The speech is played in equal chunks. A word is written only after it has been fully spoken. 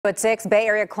At 6, Bay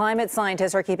Area climate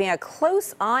scientists are keeping a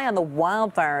close eye on the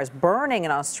wildfires burning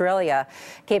in Australia.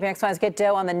 KPIX 5's Kiet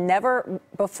Do on the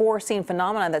never-before-seen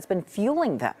phenomenon that's been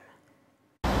fueling them.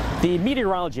 The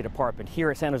meteorology department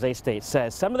here at San Jose State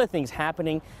says some of the things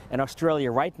happening in Australia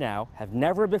right now have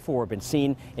never before been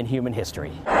seen in human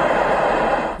history.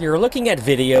 You're looking at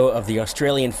video of the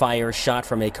Australian fires shot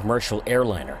from a commercial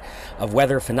airliner, a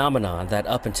weather phenomenon that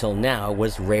up until now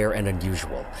was rare and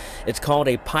unusual. It's called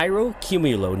a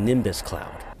Pyrocumulonimbus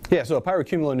cloud. Yeah, so a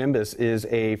Pyrocumulonimbus is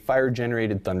a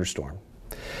fire-generated thunderstorm.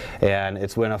 And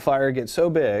it's when a fire gets so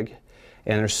big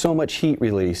and there's so much heat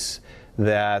release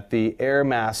that the air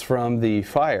mass from the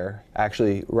fire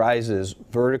actually rises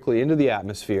vertically into the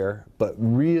atmosphere, but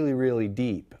really, really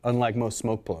deep, unlike most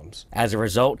smoke plumes. As a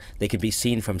result, they can be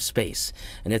seen from space.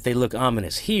 And if they look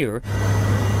ominous here,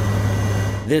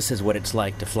 this is what it's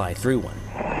like to fly through one.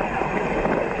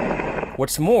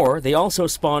 What's more, they also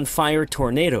spawn fire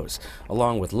tornadoes,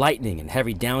 along with lightning and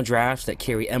heavy downdrafts that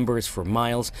carry embers for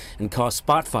miles and cause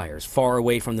spot fires far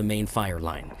away from the main fire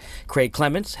line. Craig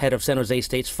Clements, head of San Jose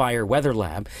State's Fire Weather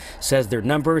Lab, says their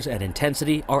numbers and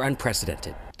intensity are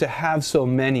unprecedented. To have so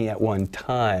many at one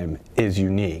time is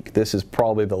unique. This is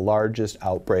probably the largest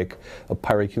outbreak of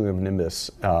Pyrocumulonimbus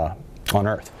on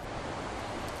Earth.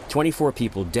 24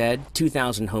 people dead,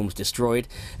 2,000 homes destroyed,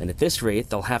 and at this rate,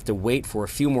 they'll have to wait for a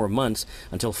few more months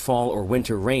until fall or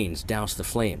winter rains douse the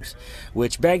flames.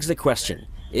 Which begs the question,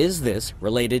 is this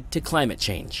related to climate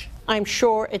change? I'm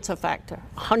sure it's a factor,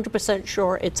 100%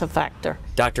 sure it's a factor.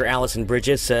 Dr. Allison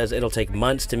Bridges says it'll take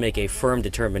months to make a firm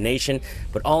determination,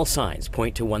 but all signs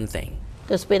point to one thing.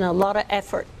 There's been a lot of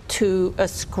effort to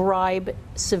ascribe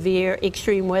severe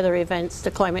extreme weather events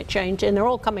to climate change, and they're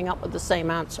all coming up with the same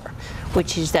answer,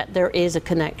 which is that there is a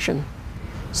connection.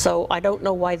 So I don't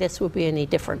know why this would be any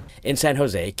different. In San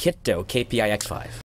Jose, Kiet Do, KPIX 5.